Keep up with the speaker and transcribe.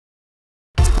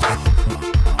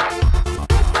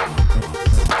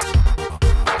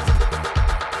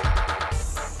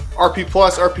RP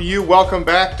Plus, RPU, welcome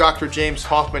back. Dr. James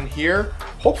Hoffman here.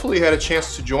 Hopefully you had a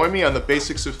chance to join me on the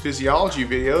Basics of Physiology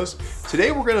videos.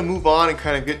 Today we're going to move on and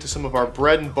kind of get to some of our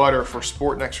bread and butter for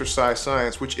sport and exercise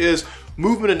science, which is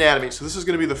movement anatomy. So this is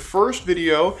going to be the first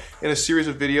video in a series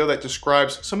of videos that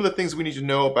describes some of the things we need to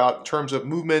know about in terms of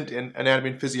movement and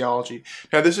anatomy and physiology.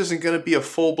 Now this isn't going to be a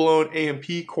full-blown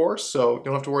A&P course, so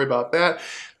don't have to worry about that.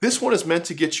 This one is meant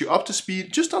to get you up to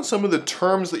speed just on some of the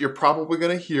terms that you're probably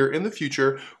going to hear in the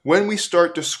future when we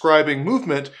start describing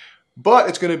movement, but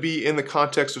it's going to be in the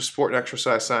context of sport and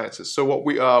exercise sciences. So what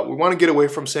we want to get away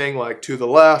from saying like to the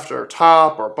left or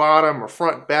top or bottom or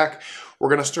front, back. We're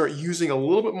going to start using a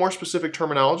little bit more specific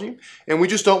terminology, and we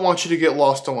just don't want you to get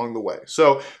lost along the way.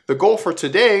 So the goal for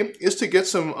today is to get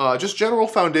some just general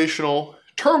foundational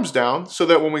terms down so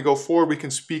that when we go forward, we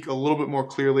can speak a little bit more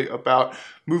clearly about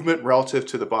movement relative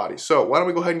to the body. So why don't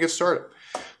we go ahead and get started?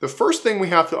 The first thing we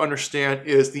have to understand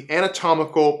is the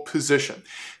anatomical position.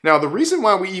 Now, the reason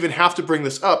why we even have to bring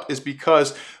this up is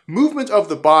because movement of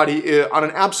the body on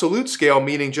an absolute scale,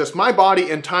 meaning just my body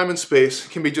in time and space,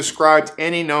 can be described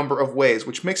any number of ways,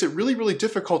 which makes it really, really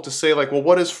difficult to say like, well,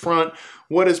 what is front,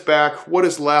 what is back, what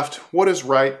is left, what is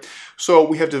right? So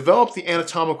we have developed the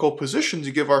anatomical position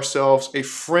to give ourselves a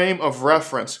frame of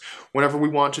reference whenever we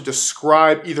want to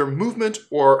describe either movement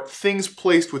or things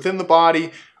placed within the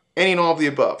body, any and all of the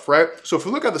above, right? So if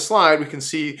we look at the slide, we can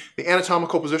see the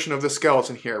anatomical position of the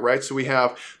skeleton here, right? So we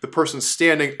have the person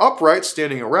standing upright,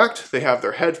 standing erect. They have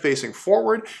their head facing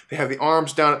forward. They have the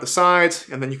arms down at the sides.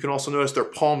 And then you can also notice their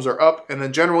palms are up. And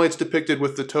then generally it's depicted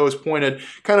with the toes pointed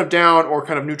kind of down or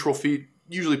kind of neutral feet,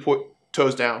 usually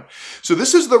toes down. So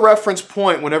this is the reference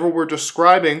point whenever we're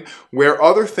describing where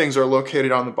other things are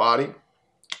located on the body.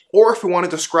 Or if we want to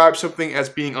describe something as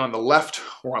being on the left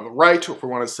or on the right, or if we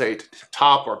want to say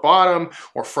top or bottom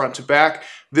or front to back,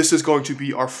 this is going to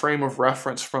be our frame of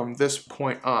reference from this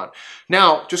point on.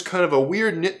 Now, just kind of a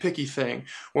weird nitpicky thing,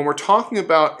 when we're talking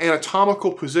about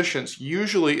anatomical positions,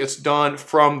 usually it's done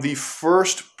from the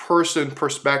first person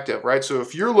perspective, right? So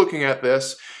if you're looking at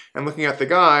this and looking at the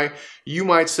guy, you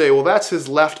might say, well, that's his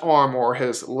left arm or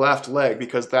his left leg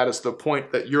because that is the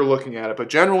point that you're looking at it. But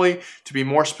generally, to be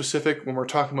more specific, when we're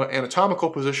talking about anatomical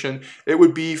position, it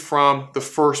would be from the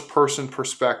first person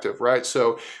perspective, right?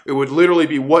 So it would literally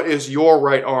be what is your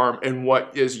right arm and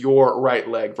what is your right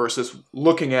leg versus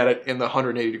looking at it in the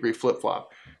 180-degree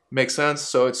flip-flop. Makes sense?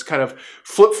 So it's kind of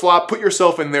flip-flop, put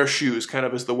yourself in their shoes kind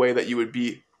of is the way that you would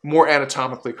be more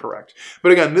anatomically correct.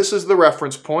 But again, this is the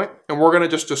reference point, and we're going to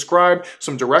just describe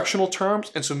some directional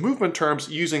terms and some movement terms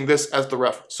using this as the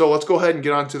reference. So let's go ahead and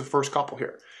get on to the first couple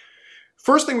here.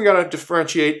 First thing we got to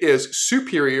differentiate is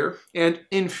superior and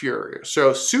inferior.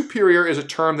 So superior is a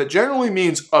term that generally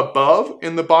means above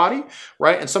in the body,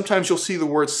 right? And sometimes you'll see the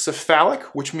word cephalic,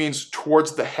 which means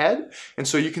towards the head. And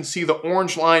so you can see the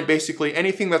orange line, basically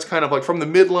anything that's kind of like from the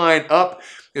midline up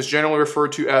is generally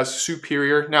referred to as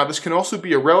superior. Now, this can also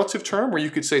be a relative term where you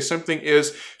could say something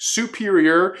is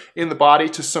superior in the body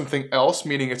to something else,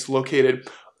 meaning it's located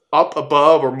up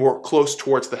above or more close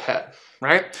towards the head,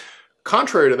 right?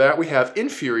 Contrary to that, we have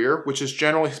inferior, which is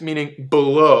generally meaning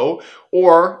below,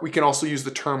 or we can also use the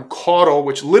term caudal,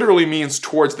 which literally means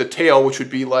towards the tail, which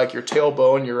would be like your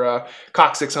tailbone, your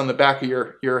coccyx on the back of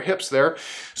your hips there.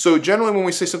 So generally when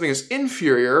we say something is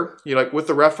inferior, like with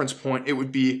the reference point, it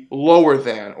would be lower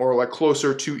than, or like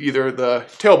closer to either the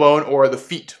tailbone or the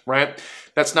feet, right?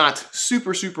 That's not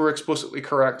super, super explicitly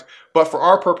correct, but for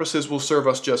our purposes will serve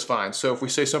us just fine. So if we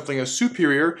say something is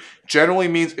superior, generally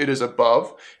means it is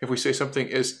above. If we say something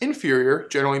is inferior,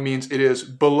 generally means it is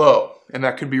below, and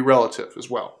that can be relative as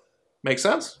well. Make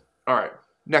sense? All right,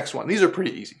 next one. These are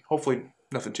pretty easy. Hopefully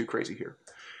nothing too crazy here.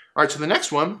 All right, so the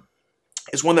next one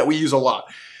is one that we use a lot.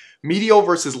 Medial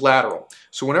versus lateral.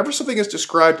 So whenever something is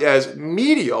described as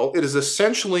medial, it is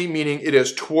essentially meaning it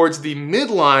is towards the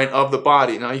midline of the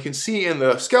body. Now you can see in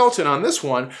the skeleton on this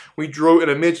one, we drew an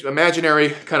imaginary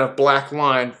kind of black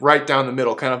line right down the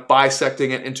middle, kind of bisecting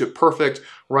it into perfect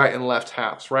right and left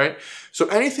halves, right? So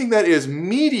anything that is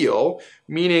medial,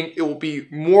 meaning it will be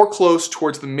more close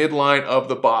towards the midline of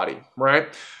the body, right?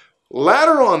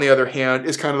 Lateral, on the other hand,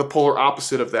 is kind of the polar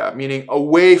opposite of that, meaning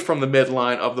away from the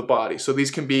midline of the body. So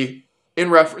these can be in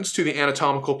reference to the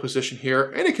anatomical position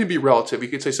here, and it can be relative. You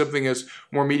could say something is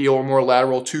more medial or more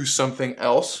lateral to something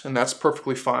else, and that's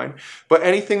perfectly fine. But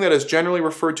anything that is generally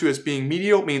referred to as being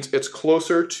medial means it's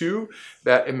closer to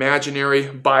that imaginary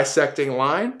bisecting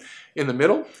line in the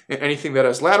middle, and anything that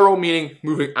is lateral, meaning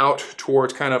moving out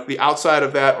towards kind of the outside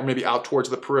of that, or maybe out towards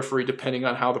the periphery, depending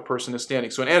on how the person is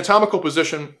standing. So an anatomical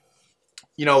position,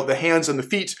 the hands and the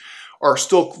feet are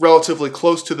still relatively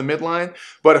close to the midline.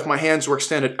 But if my hands were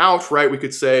extended out, right, we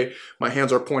could say my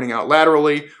hands are pointing out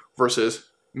laterally versus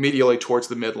medially towards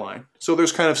the midline. So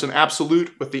there's kind of some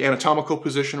absolute with the anatomical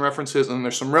position references, and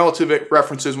there's some relative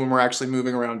references when we're actually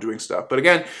moving around doing stuff. But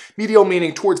again, medial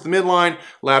meaning towards the midline,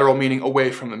 lateral meaning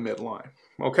away from the midline.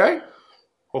 Okay?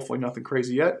 Hopefully nothing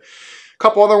crazy yet. A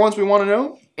couple other ones we want to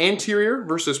know. Anterior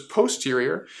versus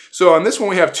posterior. So on this one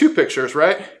we have two pictures,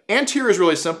 right? Anterior is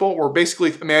really simple. We're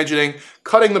basically imagining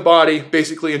cutting the body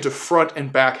basically into front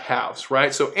and back halves,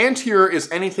 right? So anterior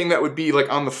is anything that would be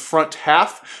like on the front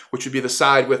half, which would be the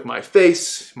side with my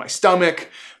face, my stomach,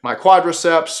 my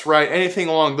quadriceps, right? Anything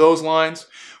along those lines.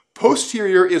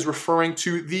 Posterior is referring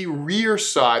to the rear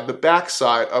side, the back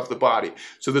side of the body.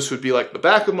 So this would be like the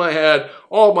back of my head,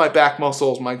 all my back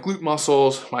muscles, my glute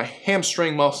muscles, my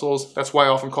hamstring muscles. That's why I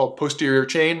often call it posterior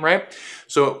chain, right?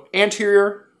 So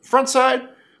anterior, front side,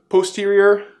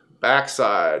 posterior, back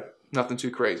side. Nothing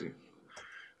too crazy.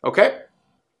 Okay?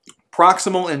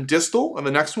 Proximal and distal are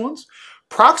the next ones.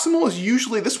 Proximal is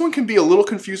usually, this one can be a little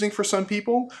confusing for some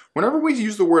people. Whenever we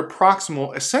use the word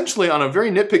proximal, essentially on a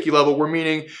very nitpicky level, we're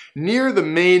meaning near the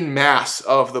main mass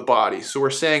of the body. So we're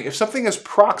saying if something is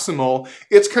proximal,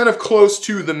 it's kind of close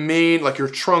to the main, like your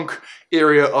trunk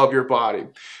area of your body.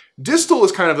 Distal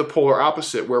is kind of the polar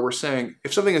opposite, where we're saying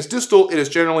if something is distal, it is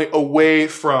generally away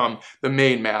from the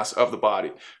main mass of the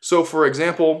body. So for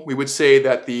example, we would say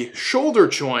that the shoulder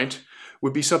joint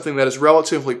would be something that is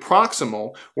relatively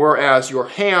proximal, whereas your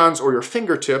hands or your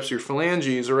fingertips, your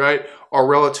phalanges, right, are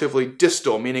relatively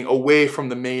distal, meaning away from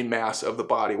the main mass of the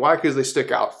body. Why? Because they stick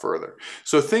out further.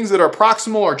 So things that are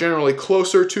proximal are generally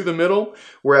closer to the middle,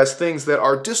 whereas things that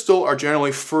are distal are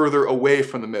generally further away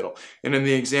from the middle. And in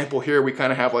the example here, we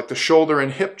kind of have like the shoulder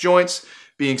and hip joints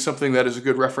being something that is a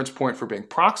good reference point for being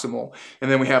proximal. And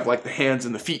then we have like the hands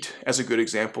and the feet as a good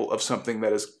example of something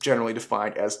that is generally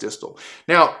defined as distal.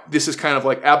 Now, this is kind of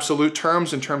like absolute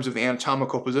terms in terms of the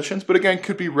anatomical positions, but again,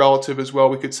 could be relative as well.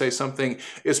 We could say something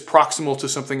is proximal to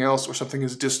something else or something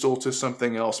is distal to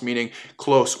something else, meaning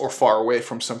close or far away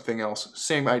from something else.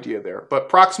 Same idea there. But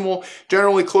proximal,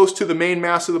 generally close to the main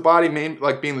mass of the body, main,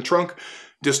 like being the trunk.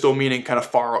 Distal meaning kind of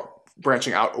far,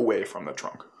 branching out away from the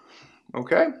trunk.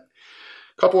 Okay?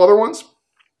 Couple other ones.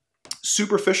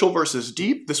 Superficial versus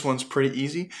deep. This one's pretty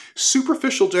easy.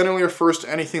 Superficial generally refers to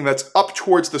anything that's up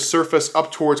towards the surface,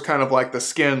 up towards kind of like the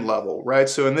skin level, right?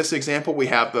 So in this example, we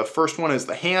have the first one is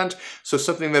the hand. So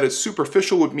something that is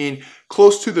superficial would mean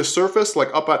close to the surface,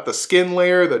 like up at the skin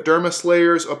layer, the dermis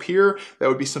layers up here. That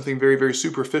would be something very, very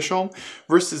superficial.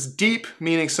 Versus deep,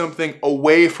 meaning something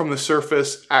away from the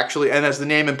surface, actually, and as the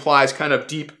name implies, kind of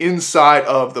deep inside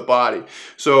of the body.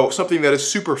 So something that is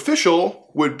superficial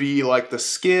would be like the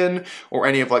skin or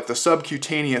any of like the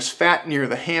subcutaneous fat near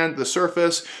the hand, the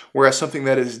surface, whereas something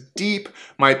that is deep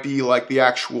might be like the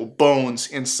actual bones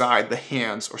inside the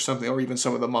hands or something, or even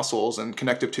some of the muscles and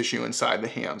connective tissue inside the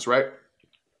hands, right?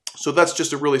 So that's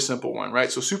just a really simple one,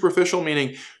 right? So superficial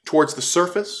meaning towards the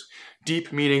surface,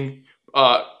 deep meaning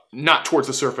not towards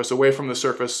the surface, away from the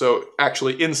surface, so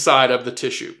actually inside of the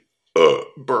tissue.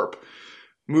 Burp.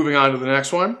 Moving on to the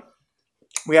next one.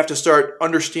 We have to start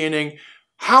understanding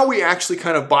how we actually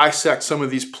kind of bisect some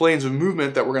of these planes of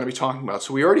movement that we're going to be talking about.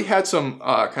 So we already had some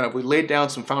we laid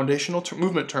down some foundational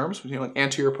movement terms, you know, like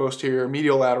anterior, posterior,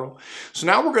 medial, lateral. So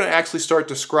now we're going to actually start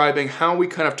describing how we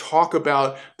kind of talk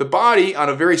about the body on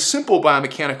a very simple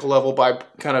biomechanical level by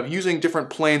kind of using different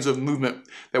planes of movement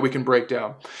that we can break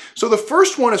down. So the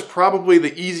first one is probably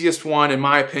the easiest one, in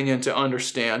my opinion, to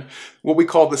understand, what we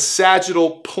call the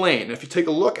sagittal plane. If you take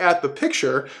a look at the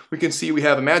picture, we can see we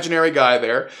have an imaginary guy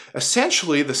there.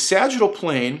 Essentially, the sagittal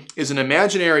plane is an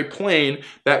imaginary plane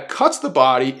that cuts the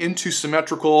body into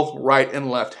symmetrical right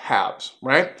and left halves,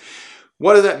 right?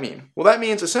 What does that mean? Well, that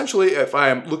means essentially if I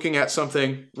am looking at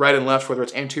something right and left, whether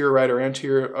it's anterior right or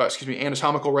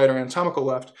anatomical right or anatomical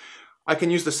left, I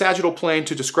can use the sagittal plane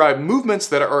to describe movements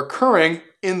that are occurring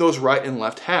in those right and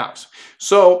left halves.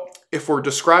 So if we're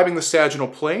describing the sagittal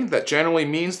plane, that generally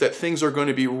means that things are going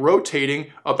to be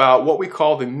rotating about what we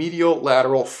call the medial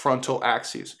lateral frontal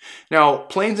axes. Now,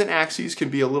 planes and axes can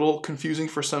be a little confusing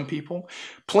for some people.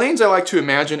 Planes I like to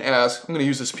imagine as, I'm going to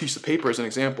use this piece of paper as an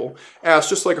example, as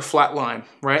just like a flat line,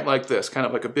 right? Like this, kind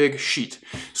of like a big sheet.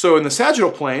 So in the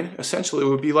sagittal plane, essentially it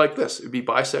would be like this. It would be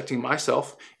bisecting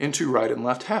myself into right and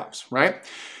left halves, right?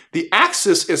 The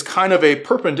axis is kind of a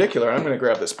perpendicular. I'm going to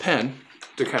grab this pen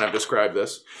to kind of describe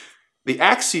this. The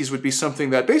axes would be something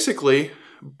that basically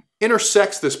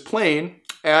intersects this plane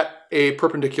at a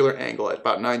perpendicular angle at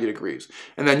about 90 degrees.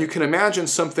 And then you can imagine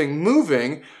something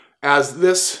moving as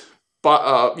this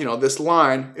this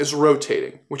line is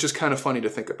rotating, which is kind of funny to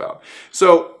think about.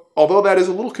 So although that is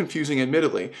a little confusing,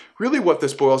 admittedly, really what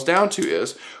this boils down to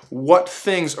is what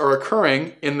things are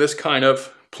occurring in this kind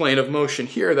of plane of motion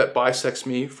here that bisects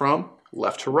me from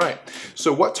left to right.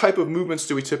 So what type of movements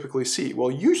do we typically see?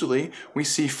 Well, usually we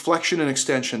see flexion and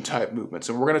extension type movements,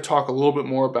 and we're going to talk a little bit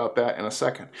more about that in a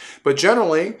second. But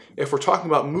generally, if we're talking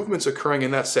about movements occurring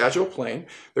in that sagittal plane,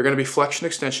 they're going to be flexion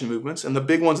extension movements, and the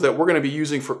big ones that we're going to be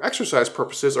using for exercise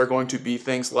purposes are going to be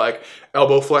things like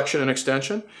elbow flexion and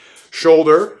extension,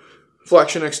 shoulder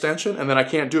flexion extension, and then I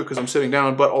can't do it because I'm sitting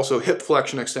down, but also hip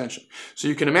flexion extension. So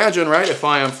you can imagine, right, if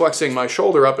I am flexing my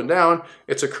shoulder up and down,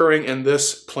 it's occurring in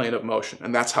this plane of motion,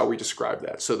 and that's how we describe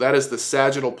that. So that is the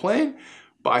sagittal plane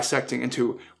bisecting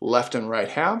into left and right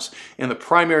halves, and the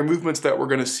primary movements that we're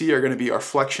going to see are going to be our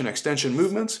flexion extension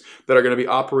movements that are going to be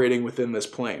operating within this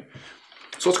plane.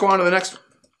 So let's go on to the next one.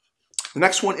 The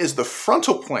next one is the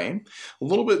frontal plane, a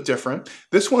little bit different.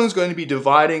 This one is going to be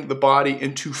dividing the body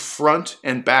into front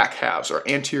and back halves, or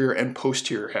anterior and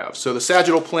posterior halves. So the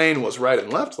sagittal plane was right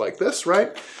and left like this,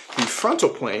 right? The frontal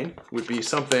plane would be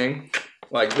something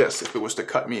like this if it was to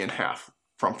cut me in half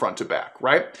from front to back,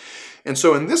 right? And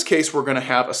so in this case, we're going to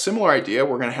have a similar idea.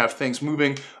 We're going to have things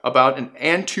moving about an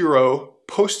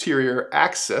antero-posterior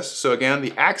axis. So again,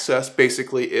 the axis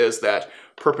basically is that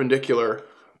perpendicular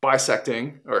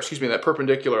that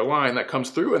perpendicular line that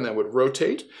comes through and then would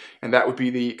rotate, and that would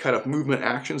be the kind of movement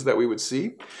actions that we would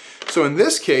see. So in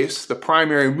this case, the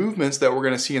primary movements that we're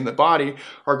going to see in the body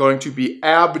are going to be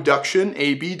abduction,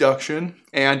 abduction,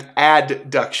 and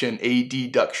adduction,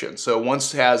 adduction. So one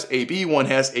has AB, one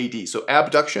has AD. So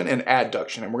abduction and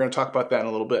adduction, and we're going to talk about that in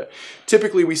a little bit.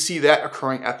 Typically, we see that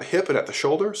occurring at the hip and at the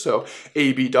shoulder. So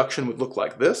abduction would look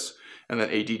like this, and then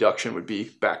adduction would be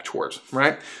back towards,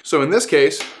 right? So in this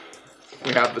case,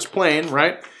 we have this plane,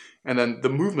 right? And then the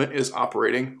movement is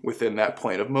operating within that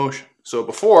plane of motion. So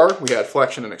before, we had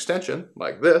flexion and extension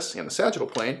like this in the sagittal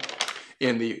plane.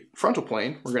 In the frontal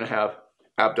plane, we're going to have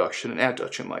abduction and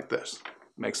adduction like this.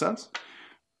 Make sense?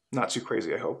 Not too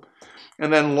crazy, I hope.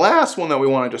 And then last one that we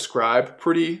want to describe,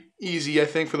 pretty easy, I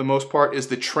think, for the most part, is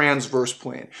the transverse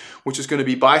plane, which is going to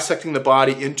be bisecting the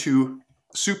body into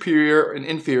superior and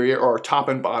inferior, or top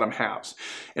and bottom halves.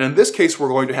 And in this case, we're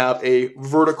going to have a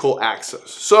vertical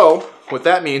axis. So what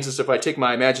that means is if I take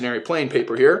my imaginary plane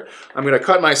paper here, I'm going to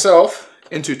cut myself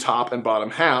into top and bottom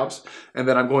halves, and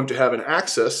then I'm going to have an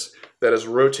axis that is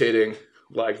rotating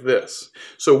like this.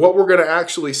 So what we're going to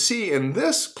actually see in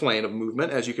this plane of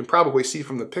movement, as you can probably see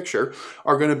from the picture,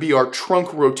 are going to be our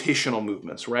trunk rotational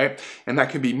movements, right? And that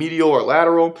can be medial or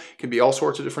lateral, can be all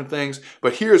sorts of different things.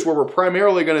 But here's where we're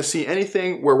primarily going to see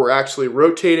anything where we're actually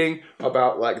rotating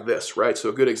about like this, right? So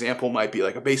a good example might be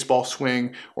like a baseball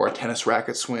swing or a tennis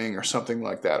racket swing or something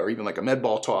like that, or even like a med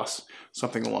ball toss,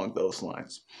 something along those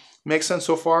lines. Make sense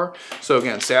so far? So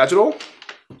again, sagittal,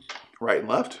 right and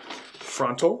left,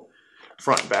 frontal,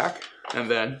 front and back,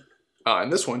 and then in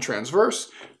this one,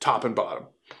 transverse, top and bottom.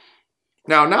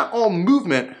 Now, not all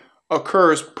movement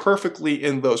occurs perfectly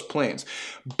in those planes,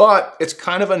 but it's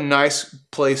kind of a nice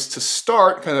place to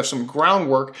start, kind of some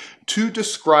groundwork to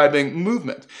describing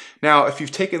movement. Now, if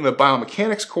you've taken the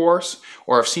biomechanics course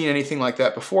or have seen anything like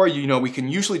that before, you know we can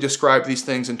usually describe these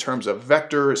things in terms of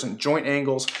vectors and joint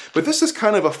angles, but this is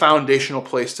kind of a foundational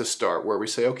place to start where we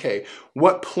say, okay,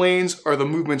 what planes are the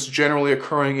movements generally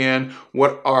occurring in?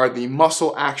 What are the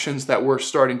muscle actions that we're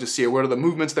starting to see? Or what are the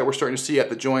movements that we're starting to see at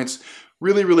the joints?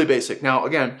 Really, really basic. Now,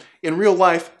 again, in real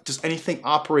life, does anything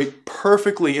operate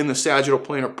perfectly in the sagittal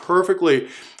plane or perfectly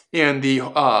in the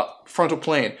frontal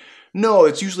plane? No,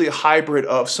 it's usually a hybrid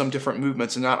of some different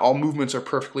movements, and not all movements are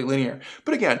perfectly linear.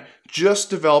 But again, just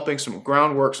developing some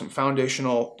groundwork, some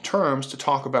foundational terms to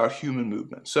talk about human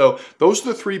movement. So those are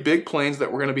the three big planes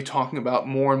that we're going to be talking about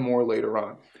more and more later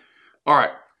on. All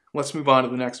right, let's move on to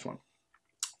the next one.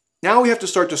 Now we have to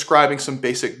start describing some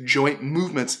basic joint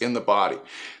movements in the body.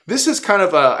 This is kind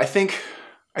of I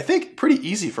think pretty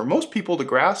easy for most people to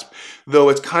grasp, though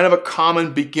it's kind of a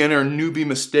common beginner newbie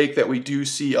mistake that we do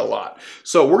see a lot.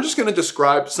 So we're just going to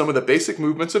describe some of the basic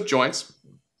movements of joints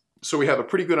so we have a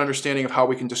pretty good understanding of how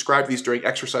we can describe these during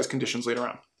exercise conditions later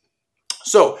on.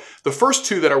 So the first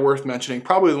two that are worth mentioning,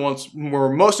 probably the ones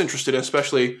we're most interested in,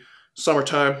 especially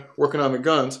summertime, working on the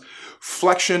guns,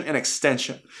 flexion and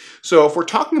extension. So if we're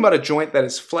talking about a joint that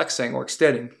is flexing or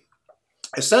extending,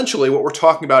 essentially what we're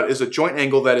talking about is a joint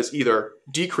angle that is either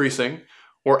decreasing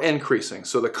or increasing.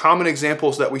 So the common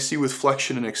examples that we see with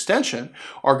flexion and extension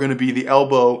are going to be the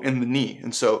elbow and the knee.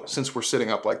 And so since we're sitting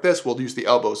up like this, we'll use the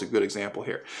elbow as a good example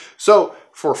here. So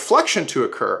for flexion to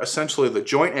occur, essentially the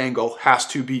joint angle has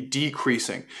to be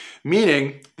decreasing,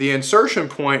 meaning the insertion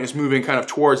point is moving kind of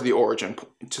towards the origin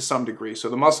to some degree. So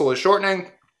the muscle is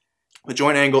shortening, the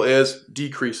joint angle is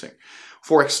decreasing.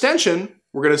 For extension,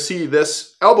 we're going to see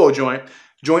this elbow joint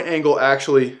angle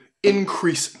actually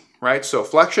increasing, right? So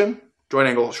flexion, joint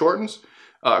angle shortens,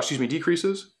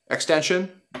 decreases.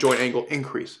 Extension, joint angle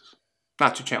increases.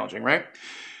 Not too challenging, right?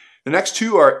 The next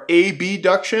two are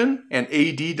abduction and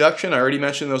adduction. I already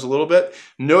mentioned those a little bit.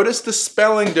 Notice the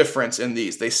spelling difference in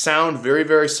these. They sound very,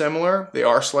 very similar. They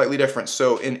are slightly different.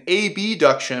 So in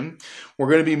abduction, we're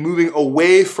going to be moving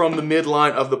away from the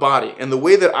midline of the body. And the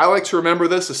way that I like to remember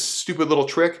this, a stupid little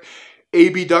trick,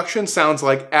 abduction sounds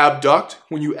like abduct.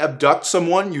 When you abduct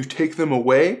someone, you take them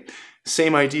away.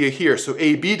 Same idea here. So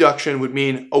abduction would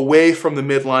mean away from the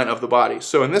midline of the body.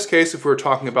 So in this case, if we were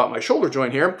talking about my shoulder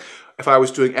joint here, if I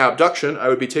was doing abduction, I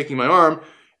would be taking my arm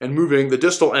and moving the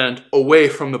distal end away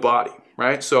from the body,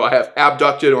 right? So I have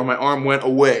abducted, or my arm went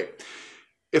away.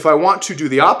 If I want to do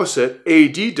the opposite,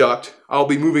 adduct, I'll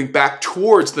be moving back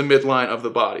towards the midline of the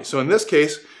body. So in this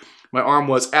case, my arm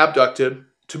was abducted.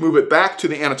 To move it back to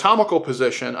the anatomical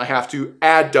position, I have to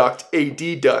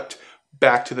adduct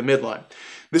back to the midline.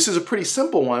 This is a pretty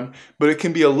simple one, but it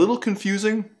can be a little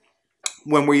confusing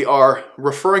when we are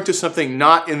referring to something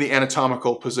not in the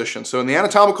anatomical position. So in the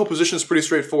anatomical position, it's pretty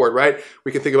straightforward, right?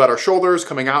 We can think about our shoulders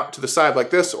coming out to the side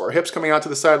like this, or our hips coming out to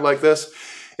the side like this.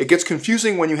 It gets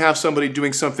confusing when you have somebody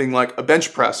doing something like a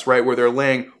bench press, right? Where they're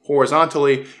laying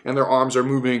horizontally and their arms are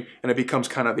moving, and it becomes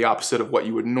kind of the opposite of what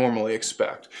you would normally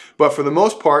expect. But for the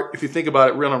most part, if you think about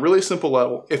it on a really simple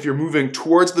level, if you're moving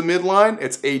towards the midline,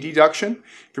 it's adduction.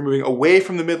 If you're moving away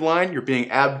from the midline, you're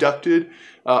being abducted.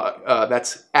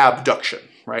 That's abduction,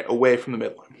 right? Away from the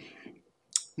midline.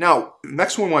 Now, the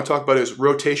next one we want to talk about is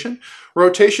rotation.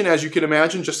 Rotation, as you can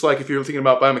imagine, just like if you're thinking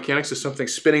about biomechanics, is something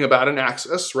spinning about an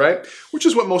axis, right? Which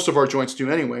is what most of our joints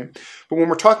do anyway. But when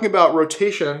we're talking about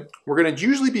rotation, we're going to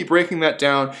usually be breaking that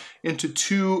down into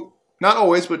two, not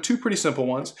always, but two pretty simple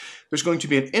ones. There's going to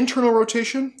be an internal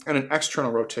rotation and an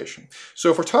external rotation. So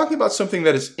if we're talking about something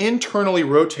that is internally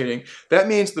rotating, that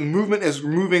means the movement is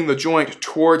moving the joint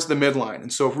towards the midline.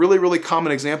 And so really, really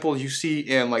common examples you see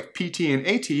in like PT and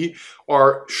AT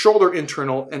are shoulder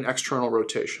internal and external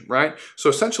rotation, right? So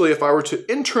essentially, if I were to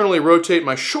internally rotate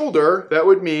my shoulder, that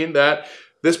would mean that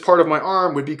this part of my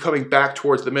arm would be coming back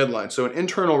towards the midline. So an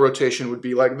internal rotation would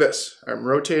be like this. I'm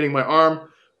rotating my arm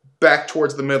back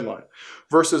towards the midline.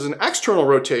 Versus an external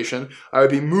rotation, I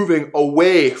would be moving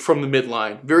away from the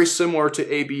midline, very similar to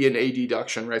AB and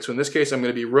adduction, right? So in this case, I'm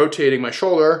going to be rotating my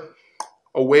shoulder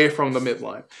away from the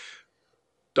midline.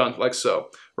 Done like so,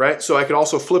 right? So I could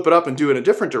also flip it up and do it in a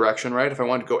different direction, right? If I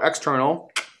wanted to go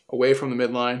external, away from the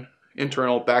midline,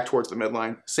 internal, back towards the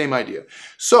midline, same idea.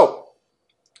 So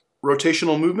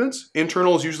rotational movements,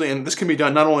 internal is usually, and this can be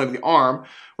done not only with the arm,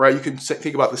 right? You can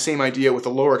think about the same idea with the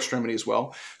lower extremity as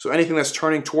well. So anything that's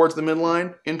turning towards the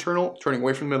midline, internal, turning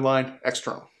away from the midline,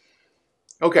 external.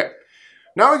 Okay,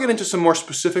 now we get into some more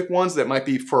specific ones that might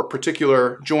be for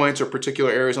particular joints or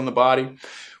particular areas on the body.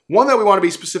 One that we want to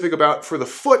be specific about for the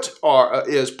foot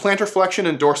is plantar flexion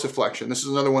and dorsiflexion. This is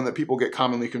another one that people get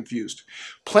commonly confused.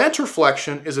 Plantar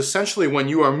flexion is essentially when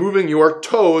you are moving your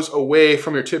toes away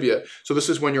from your tibia. So this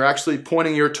is when you're actually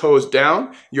pointing your toes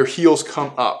down, your heels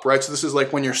come up, right? So this is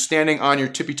like when you're standing on your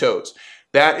tippy toes.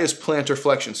 That is plantar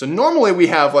flexion. So normally we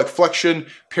have like flexion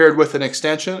paired with an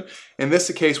extension. In this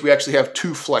case, we actually have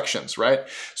two flexions, right?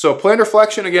 So plantar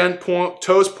flexion, again,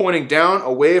 toes pointing down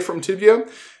away from tibia.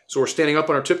 So we're standing up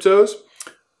on our tiptoes.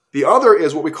 The other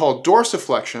is what we call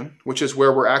dorsiflexion, which is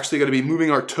where we're actually going to be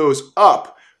moving our toes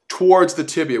up towards the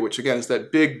tibia, which again is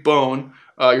that big bone,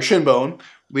 your shin bone,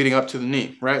 leading up to the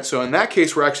knee, right? So in that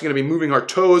case, we're actually going to be moving our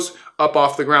toes up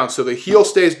off the ground. So the heel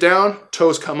stays down,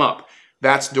 toes come up.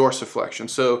 That's dorsiflexion.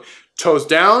 So toes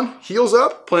down, heels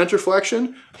up, plantar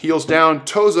flexion, heels down,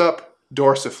 toes up,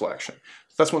 dorsiflexion.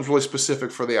 That's one's really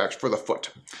specific for the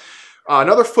foot.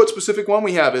 Another foot-specific one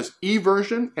we have is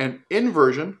eversion and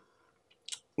inversion.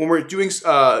 When we're doing,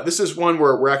 this is one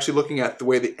where we're actually looking at the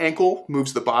way the ankle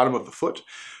moves the bottom of the foot.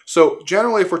 So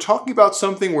generally, if we're talking about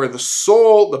something where the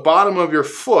sole, the bottom of your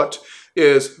foot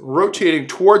is rotating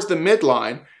towards the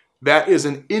midline, that is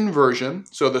an inversion.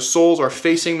 So the soles are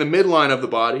facing the midline of the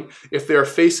body. If they're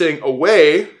facing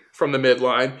away from the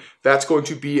midline, that's going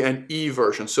to be an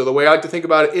eversion. So the way I like to think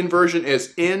about it, inversion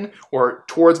is in or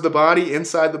towards the body,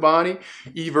 inside the body.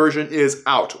 Eversion is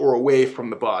out or away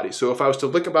from the body. So if I was to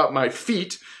look about my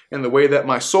feet and the way that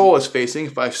my sole is facing.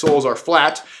 If my soles are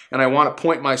flat and I want to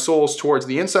point my soles towards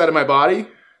the inside of my body,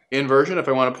 inversion. If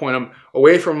I want to point them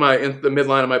away from the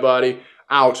midline of my body,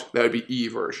 out, that would be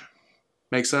eversion.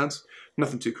 Make sense?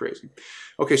 Nothing too crazy.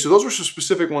 Okay, so those were some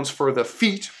specific ones for the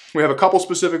feet. We have a couple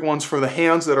specific ones for the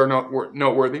hands that are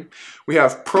noteworthy. We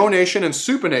have pronation and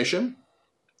supination.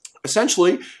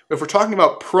 Essentially, if we're talking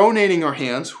about pronating our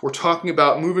hands, we're talking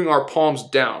about moving our palms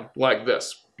down like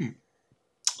this.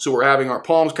 So we're having our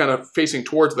palms kind of facing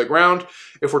towards the ground.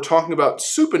 If we're talking about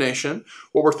supination,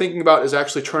 what we're thinking about is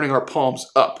actually turning our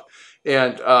palms up.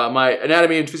 And my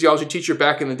anatomy and physiology teacher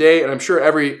back in the day, and I'm sure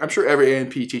every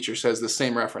A&P teacher says the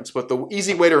same reference, but the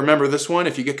easy way to remember this one,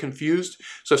 if you get confused,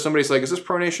 so if somebody's like, is this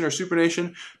pronation or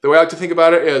supination? The way I like to think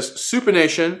about it is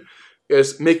supination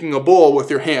is making a bowl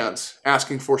with your hands,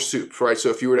 asking for soup, right? So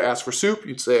if you were to ask for soup,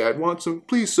 you'd say, I'd want some,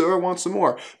 please sir, I want some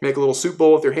more. Make a little soup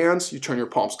bowl with your hands, you turn your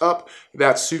palms up,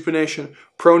 that's supination.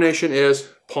 Pronation is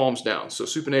palms down. So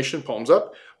supination, palms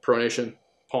up, pronation,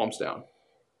 palms down.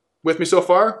 With me so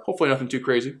far? Hopefully nothing too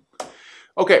crazy.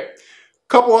 Okay,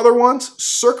 couple other ones.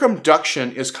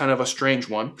 Circumduction is kind of a strange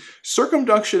one.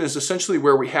 Circumduction is essentially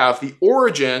where we have the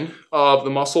origin of the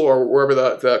muscle, or wherever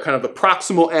the kind of the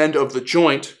proximal end of the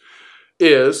joint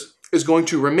is going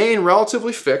to remain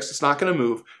relatively fixed. It's not going to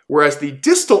move. Whereas the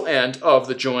distal end of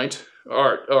the joint,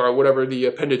 or whatever the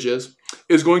appendage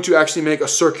is going to actually make a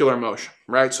circular motion,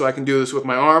 right? So I can do this with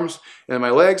my arms and my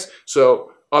legs.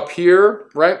 So up here,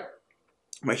 right?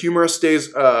 My humerus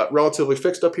stays relatively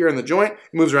fixed up here in the joint.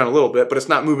 It moves around a little bit, but it's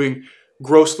not moving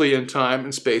grossly in time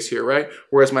and space here, right?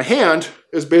 Whereas my hand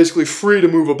is basically free to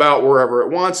move about wherever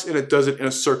it wants, and it does it in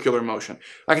a circular motion.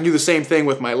 I can do the same thing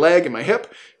with my leg and my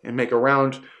hip and make a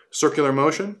round circular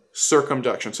motion,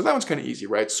 circumduction. So that one's kind of easy,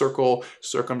 right? Circle,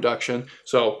 circumduction.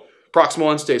 So proximal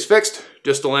end stays fixed,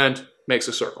 distal end makes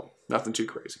a circle. Nothing too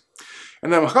crazy.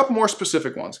 And then a couple more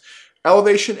specific ones.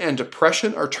 Elevation and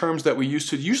depression are terms that we use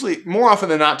to usually, more often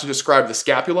than not, to describe the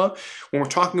scapula. When we're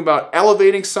talking about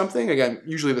elevating something, again,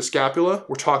 usually the scapula,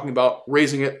 we're talking about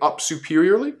raising it up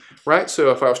superiorly, right? So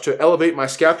if I was to elevate my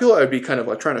scapula, I'd be kind of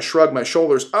like trying to shrug my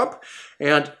shoulders up.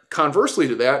 And conversely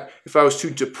to that, if I was to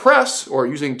depress, or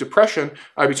using depression,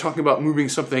 I'd be talking about moving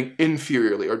something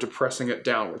inferiorly or depressing it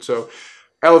downward. So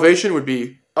elevation would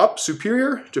be up,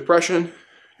 superior, depression,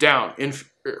 down,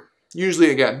 inferior.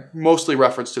 Usually, again, mostly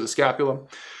reference to the scapula.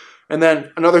 And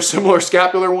then another similar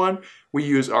scapular one, we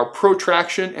use our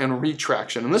protraction and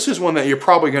retraction. And this is one that you're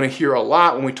probably going to hear a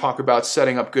lot when we talk about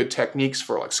setting up good techniques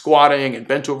for like squatting and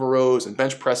bent over rows and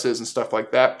bench presses and stuff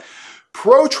like that.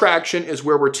 Protraction is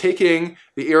where we're taking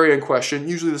the area in question,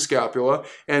 usually the scapula,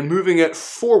 and moving it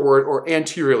forward or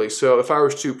anteriorly. So if I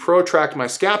was to protract my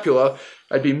scapula,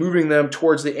 I'd be moving them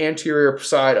towards the anterior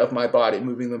side of my body,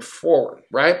 moving them forward,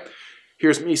 right?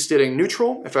 Here's me sitting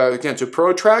neutral. If I was again to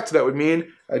protract, that would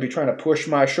mean I'd be trying to push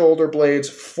my shoulder blades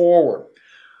forward.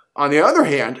 On the other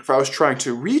hand, if I was trying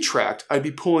to retract, I'd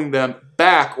be pulling them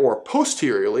back or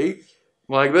posteriorly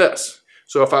like this.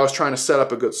 So if I was trying to set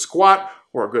up a good squat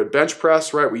or a good bench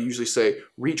press, right, we usually say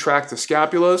retract the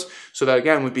scapulas. So that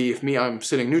again would be, if I'm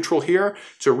sitting neutral here,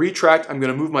 to retract, I'm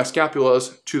going to move my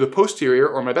scapulas to the posterior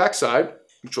or my backside,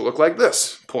 which will look like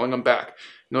this, pulling them back.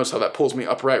 Notice how that pulls me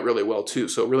upright really well too,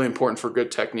 so really important for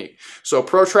good technique. So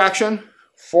protraction,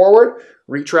 forward,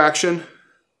 retraction,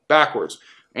 backwards.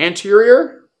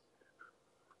 Anterior,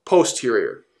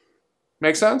 posterior.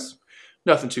 Make sense?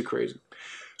 Nothing too crazy.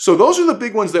 So those are the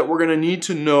big ones that we're going to need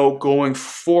to know going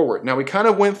forward. Now we kind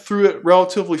of went through it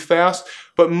relatively fast,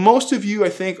 but most of you I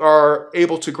think are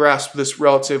able to grasp this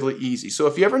relatively easy. So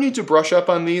if you ever need to brush up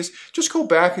on these, just go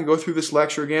back and go through this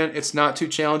lecture again. It's not too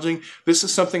challenging. This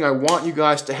is something I want you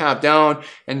guys to have down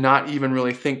and not even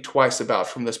really think twice about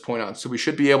from this point on. So we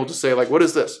should be able to say like, what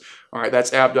is this? All right,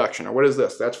 that's abduction. Or what is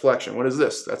this? That's flexion. What is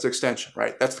this? That's extension,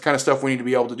 right? That's the kind of stuff we need to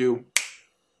be able to do.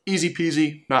 Easy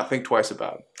peasy, not think twice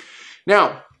about it.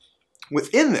 Now,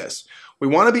 within this, we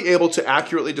want to be able to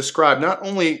accurately describe not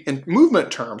only in movement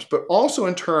terms, but also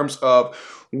in terms of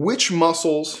which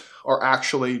muscles are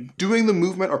actually doing the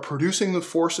movement or producing the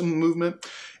force in the movement,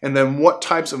 and then what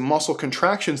types of muscle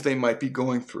contractions they might be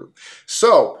going through.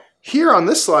 So here on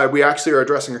this slide, we actually are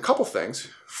addressing a couple things.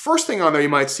 First thing on there you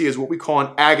might see is what we call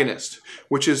an agonist,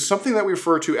 which is something that we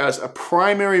refer to as a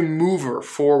primary mover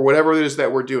for whatever it is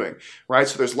that we're doing, right?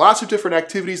 So there's lots of different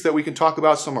activities that we can talk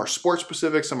about. Some are sport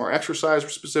specific, some are exercise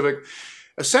specific.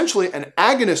 Essentially, an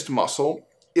agonist muscle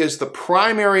is the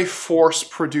primary force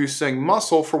producing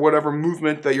muscle for whatever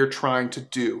movement that you're trying to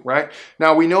do, right?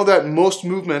 Now we know that most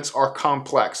movements are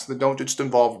complex. They don't just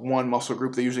involve one muscle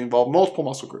group, they usually involve multiple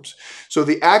muscle groups. So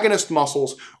the agonist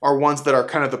muscles are ones that are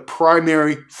kind of the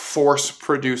primary force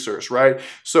producers, right?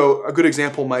 So a good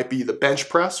example might be the bench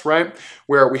press, right?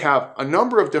 Where we have a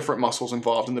number of different muscles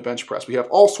involved in the bench press. We have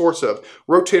all sorts of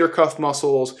rotator cuff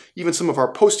muscles, even some of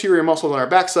our posterior muscles on our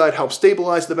backside help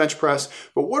stabilize the bench press.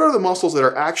 But what are the muscles that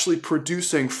are actually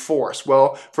producing force?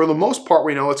 Well, for the most part,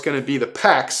 we know it's going to be the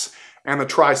pecs and the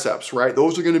triceps, right?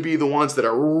 Those are going to be the ones that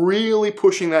are really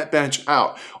pushing that bench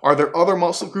out. Are there other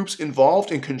muscle groups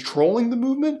involved in controlling the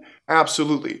movement?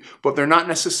 Absolutely, but they're not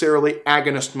necessarily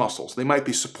agonist muscles. They might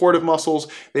be supportive muscles,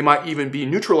 they might even be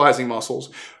neutralizing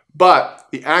muscles, but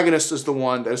the agonist is the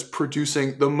one that is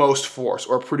producing the most force,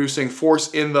 or producing force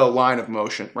in the line of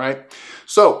motion, right?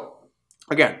 So,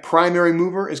 again, primary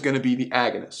mover is going to be the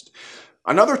agonist.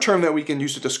 Another term that we can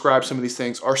use to describe some of these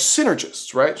things are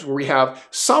synergists, right? So where we have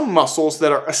some muscles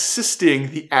that are assisting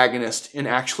the agonist in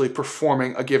actually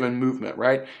performing a given movement,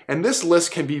 right? And this list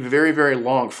can be very, very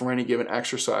long for any given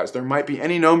exercise. There might be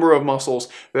any number of muscles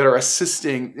that are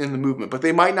assisting in the movement, but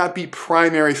they might not be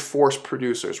primary force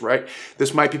producers, right?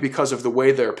 This might be because of the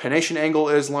way their pennation angle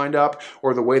is lined up,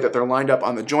 or the way that they're lined up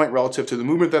on the joint relative to the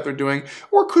movement that they're doing,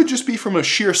 or it could just be from a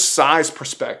sheer size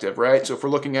perspective, right? So if we're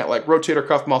looking at like rotator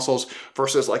cuff muscles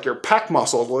versus like your pec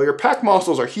muscles, well, your pec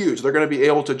muscles are huge. They're going to be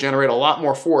able to generate a lot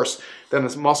more force than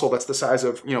this muscle that's the size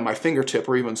of, my fingertip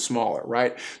or even smaller,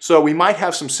 right? So we might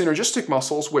have some synergistic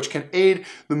muscles which can aid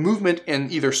the movement in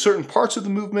either certain parts of the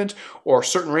movement or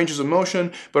certain ranges of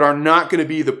motion, but are not going to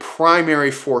be the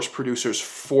primary force producers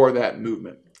for that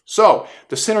movement. So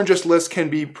the synergist list can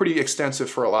be pretty extensive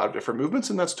for a lot of different movements,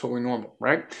 and that's totally normal,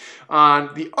 right?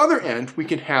 On the other end, we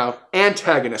can have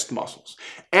antagonist muscles.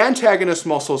 Antagonist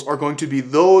muscles are going to be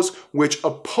those which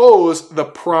oppose the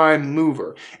prime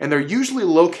mover, and they're usually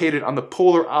located on the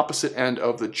polar opposite end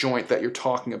of the joint that you're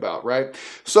talking about, right?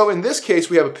 So in this case,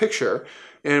 we have a picture,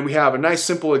 and we have a nice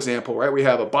simple example, right? We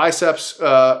have a biceps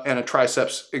and a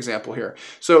triceps example here.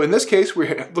 So in this case,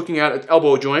 we're looking at an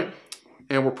elbow joint,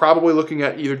 and we're probably looking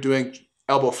at either doing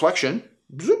elbow flexion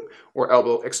or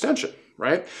elbow extension,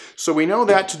 right? So we know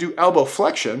that to do elbow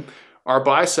flexion, our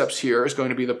biceps here is going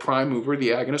to be the prime mover, the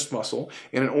agonist muscle.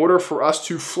 And in order for us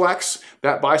to flex,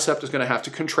 that bicep is going to have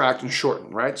to contract and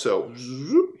shorten, right? So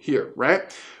here, right?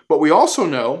 But we also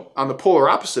know on the polar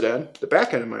opposite end, the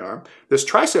back end of my arm, this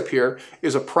tricep here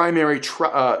is a primary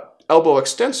elbow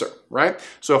extensor, right?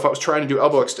 So if I was trying to do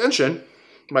elbow extension,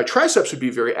 my triceps would be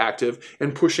very active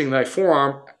in pushing my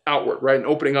forearm outward, right, and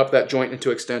opening up that joint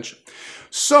into extension.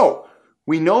 So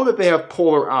we know that they have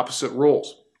polar opposite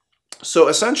roles. So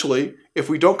essentially, if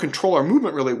we don't control our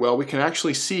movement really well, we can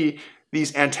actually see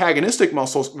these antagonistic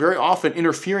muscles very often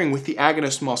interfering with the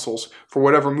agonist muscles for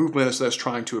whatever movement is that's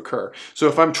trying to occur. So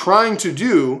if I'm trying to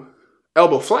do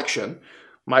elbow flexion,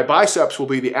 my biceps will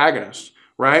be the agonist,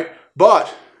 right?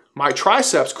 But my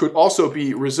triceps could also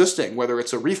be resisting, whether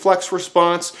it's a reflex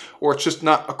response or it's just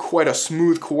not quite a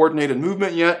smooth coordinated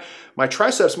movement yet. My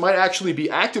triceps might actually be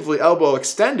actively elbow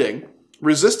extending,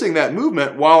 resisting that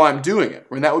movement while I'm doing it,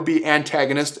 and that would be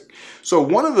antagonistic. So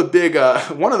one of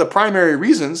the primary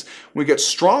reasons we get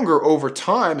stronger over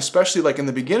time, especially like in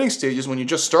the beginning stages when you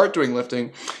just start doing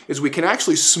lifting, is we can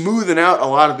actually smoothen out a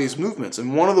lot of these movements.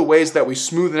 And one of the ways that we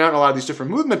smoothen out a lot of these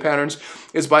different movement patterns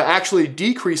is by actually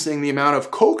decreasing the amount of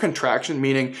co-contraction,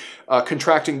 meaning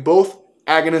contracting both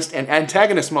agonist and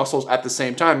antagonist muscles at the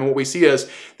same time. And what we see is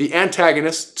the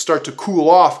antagonists start to cool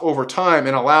off over time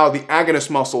and allow the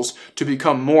agonist muscles to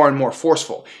become more and more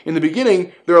forceful. In the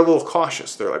beginning, they're a little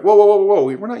cautious. They're like, whoa, whoa, whoa,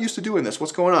 whoa, we're not used to doing this.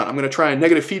 What's going on? I'm going to try and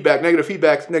negative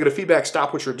feedback,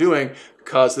 stop what you're doing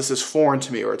because this is foreign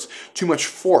to me, or it's too much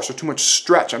force or too much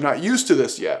stretch. I'm not used to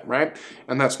this yet, right?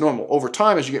 And that's normal. Over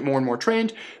time, as you get more and more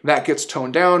trained, that gets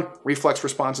toned down. Reflex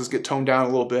responses get toned down a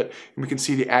little bit, and we can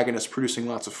see the agonist producing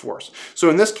lots of force.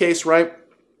 So in this case, right,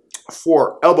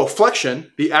 for elbow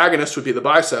flexion, the agonist would be the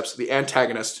biceps, the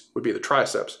antagonist would be the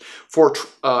triceps. For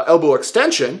elbow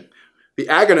extension, the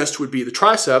agonist would be the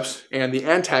triceps, and the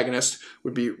antagonist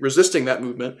would be resisting that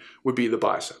movement, would be the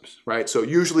biceps, right? So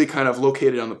usually kind of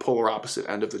located on the polar opposite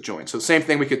end of the joint. So the same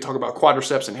thing, we could talk about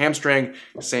quadriceps and hamstring,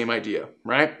 same idea,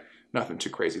 right? Nothing too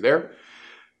crazy there.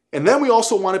 And then we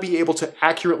also want to be able to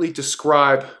accurately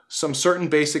describe some certain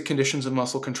basic conditions of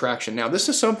muscle contraction. Now, this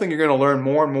is something you're going to learn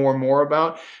more and more and more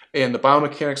about in the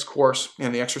biomechanics course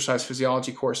and the exercise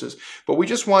physiology courses. But we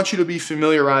just want you to be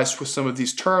familiarized with some of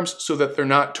these terms so that they're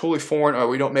not totally foreign or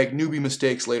we don't make newbie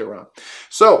mistakes later on.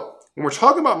 So when we're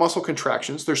talking about muscle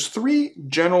contractions, there's three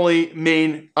generally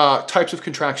main types of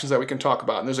contractions that we can talk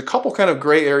about. And there's a couple kind of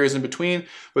gray areas in between,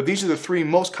 but these are the three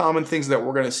most common things that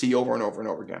we're going to see over and over and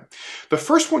over again. The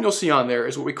first one you'll see on there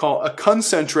is what we call a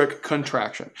concentric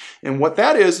contraction. And what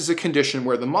that is a condition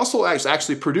where the muscle is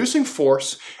actually producing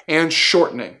force and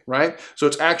shortening, right? So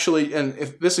it's actually, and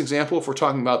if this example, if we're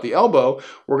talking about the elbow,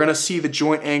 we're going to see the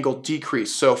joint angle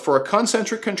decrease. So for a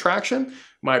concentric contraction,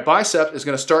 my bicep is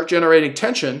going to start generating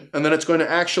tension, and then it's going to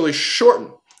actually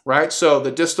shorten, right? So the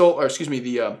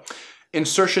the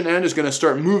insertion end is going to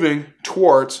start moving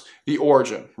towards the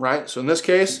origin, right? So in this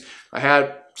case, I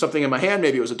had something in my hand,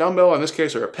 maybe it was a dumbbell in this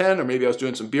case, or a pen, or maybe I was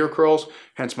doing some beer curls,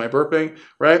 hence my burping,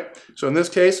 right? So in this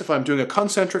case, if I'm doing a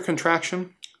concentric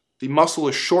contraction, the muscle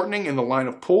is shortening in the line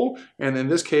of pull, and in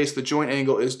this case, the joint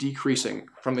angle is decreasing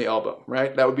from the elbow,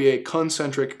 right? That would be a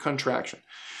concentric contraction.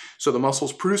 So the muscle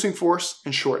is producing force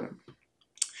and shortening.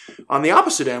 On the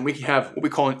opposite end, we have what we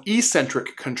call an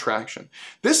eccentric contraction.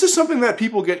 This is something that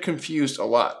people get confused a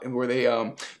lot, and where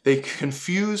they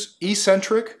confuse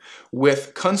eccentric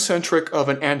with concentric of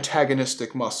an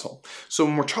antagonistic muscle. So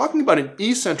when we're talking about an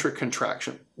eccentric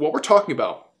contraction, what we're talking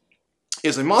about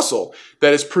is a muscle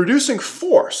that is producing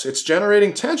force. It's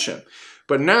generating tension,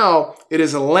 but now it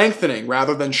is lengthening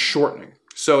rather than shortening.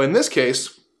 So in this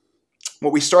case,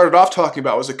 what we started off talking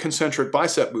about was a concentric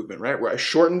bicep movement, right? Where I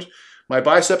shortened my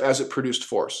bicep as it produced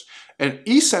force. An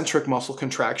eccentric muscle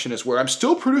contraction is where I'm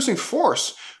still producing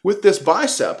force with this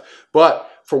bicep, but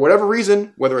for whatever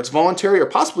reason, whether it's voluntary or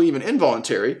possibly even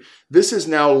involuntary, this is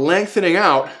now lengthening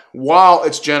out while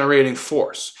it's generating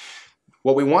force.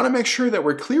 What we want to make sure that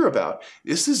we're clear about,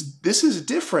 this is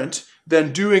different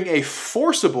than doing a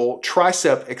forcible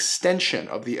tricep extension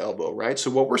of the elbow, right?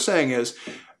 So what we're saying is,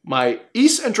 my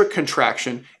eccentric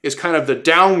contraction is kind of the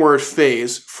downward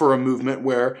phase for a movement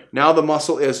where now the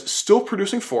muscle is still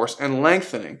producing force and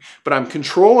lengthening, but I'm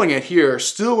controlling it here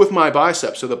still with my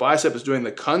bicep. So the bicep is doing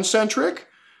the concentric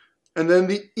and then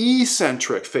the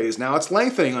eccentric phase. Now it's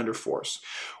lengthening under force.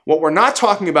 What we're not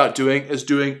talking about doing is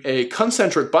doing a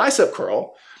concentric bicep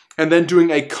curl and then doing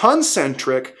a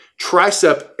concentric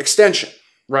tricep extension,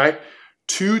 right?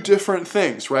 Two different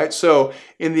things, right? So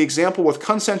in the example with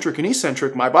concentric and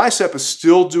eccentric, my bicep is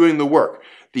still doing the work.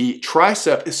 The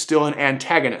tricep is still an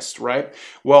antagonist, right?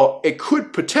 Well, it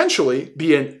could potentially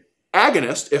be an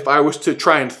agonist if I was to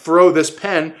try and throw this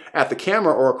pen at the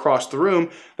camera or across the room.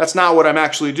 That's not what I'm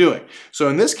actually doing. So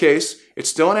in this case, it's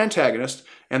still an antagonist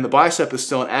and the bicep is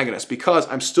still an agonist because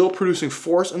I'm still producing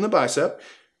force in the bicep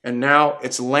and now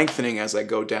it's lengthening as I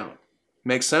go down.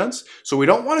 Make sense? So we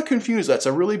don't want to confuse. That's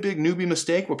a really big newbie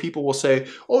mistake where people will say,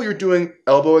 oh, you're doing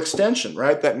elbow extension,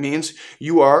 right? That means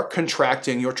you are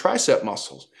contracting your tricep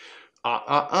muscles.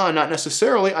 Not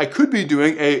necessarily. I could be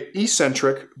doing a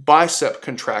eccentric bicep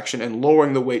contraction and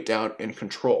lowering the weight down in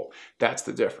control. That's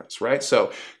the difference, right?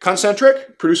 So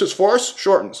concentric produces force,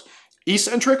 shortens.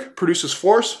 Eccentric produces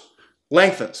force,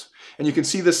 lengthens. And you can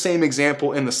see the same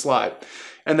example in the slide.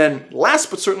 And then last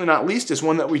but certainly not least is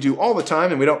one that we do all the time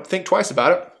and we don't think twice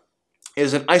about it,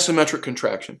 is an isometric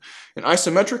contraction. An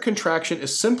isometric contraction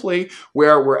is simply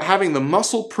where we're having the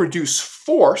muscle produce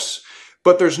force,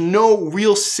 but there's no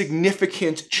real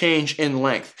significant change in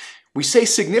length. We say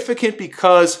significant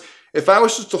because if I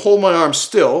was just to hold my arm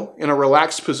still in a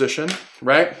relaxed position,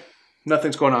 right?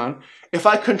 Nothing's going on. If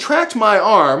I contract my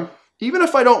arm, even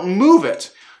if I don't move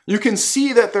it, you can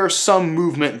see that there's some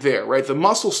movement there, right? The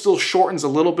muscle still shortens a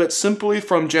little bit simply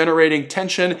from generating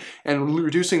tension and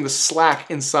reducing the slack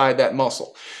inside that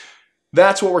muscle.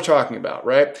 That's what we're talking about,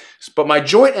 right? But my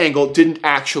joint angle didn't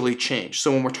actually change.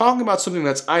 So when we're talking about something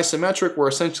that's isometric, we're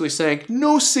essentially saying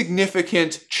no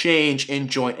significant change in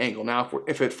joint angle. Now,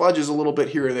 if it fudges a little bit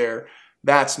here or there,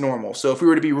 that's normal. So if we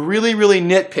were to be really, really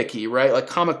nitpicky, right? Like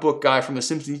comic book guy from The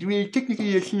Simpsons,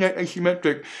 technically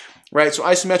asymmetric, right? So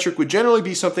isometric would generally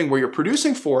be something where you're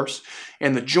producing force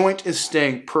and the joint is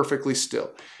staying perfectly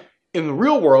still. In the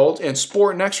real world, in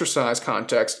sport and exercise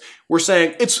context, we're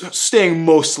saying it's staying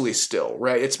mostly still,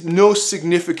 right? It's no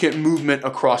significant movement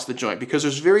across the joint because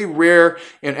there's very rare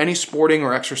in any sporting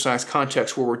or exercise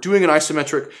context where we're doing an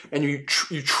isometric and you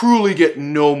truly get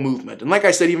no movement. And like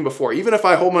I said even before, even if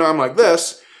I hold my arm like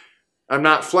this, I'm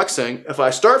not flexing. If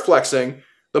I start flexing,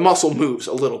 the muscle moves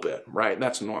a little bit, right?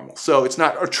 That's normal. So it's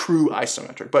not a true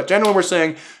isometric. But generally we're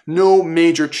saying no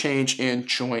major change in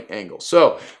joint angle.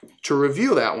 So to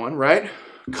review that one, right?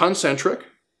 Concentric,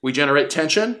 we generate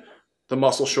tension, the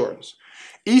muscle shortens.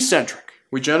 Eccentric,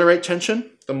 we generate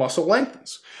tension, the muscle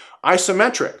lengthens.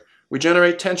 Isometric, we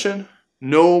generate tension,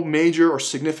 No major or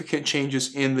significant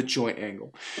changes in the joint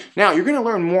angle. Now, you're going to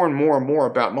learn more and more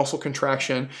about muscle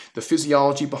contraction, the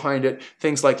physiology behind it,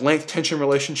 things like length-tension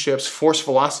relationships,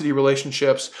 force-velocity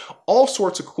relationships, all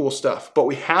sorts of cool stuff. But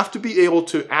we have to be able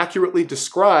to accurately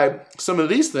describe some of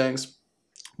these things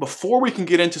before we can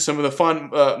get into some of the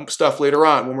fun stuff later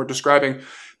on when we're describing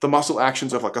the muscle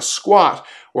actions of like a squat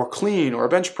or clean or a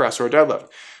bench press or a deadlift.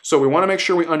 So we want to make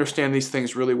sure we understand these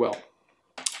things really well.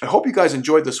 I hope you guys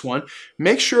enjoyed this one.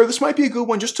 Make sure this might be a good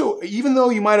one just to, even though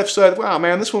you might have said, wow,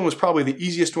 man, this one was probably the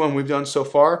easiest one we've done so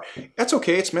far. That's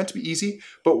okay, it's meant to be easy,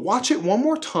 but watch it one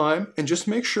more time and just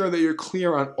make sure that you're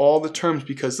clear on all the terms,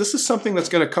 because this is something that's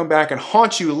going to come back and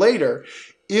haunt you later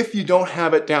if you don't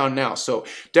have it down now. So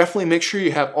definitely make sure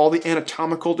you have all the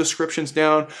anatomical descriptions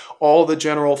down, all the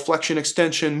general flexion,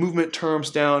 extension, movement terms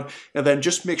down, and then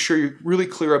just make sure you're really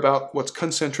clear about what's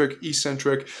concentric,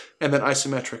 eccentric, and then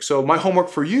isometric. So my homework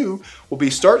for you will be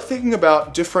start thinking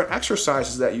about different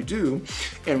exercises that you do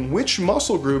and which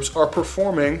muscle groups are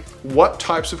performing what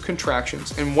types of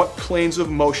contractions and what planes of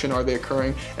motion are they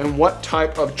occurring and what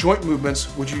type of joint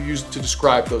movements would you use to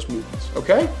describe those movements,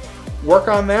 okay? Work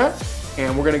on that.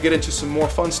 And we're going to get into some more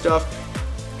fun stuff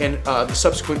in the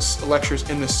subsequent lectures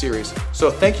in this series.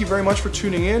 So thank you very much for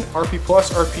tuning in. RP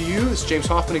Plus, RPU, it's James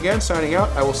Hoffmann again signing out.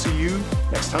 I will see you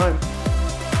next time.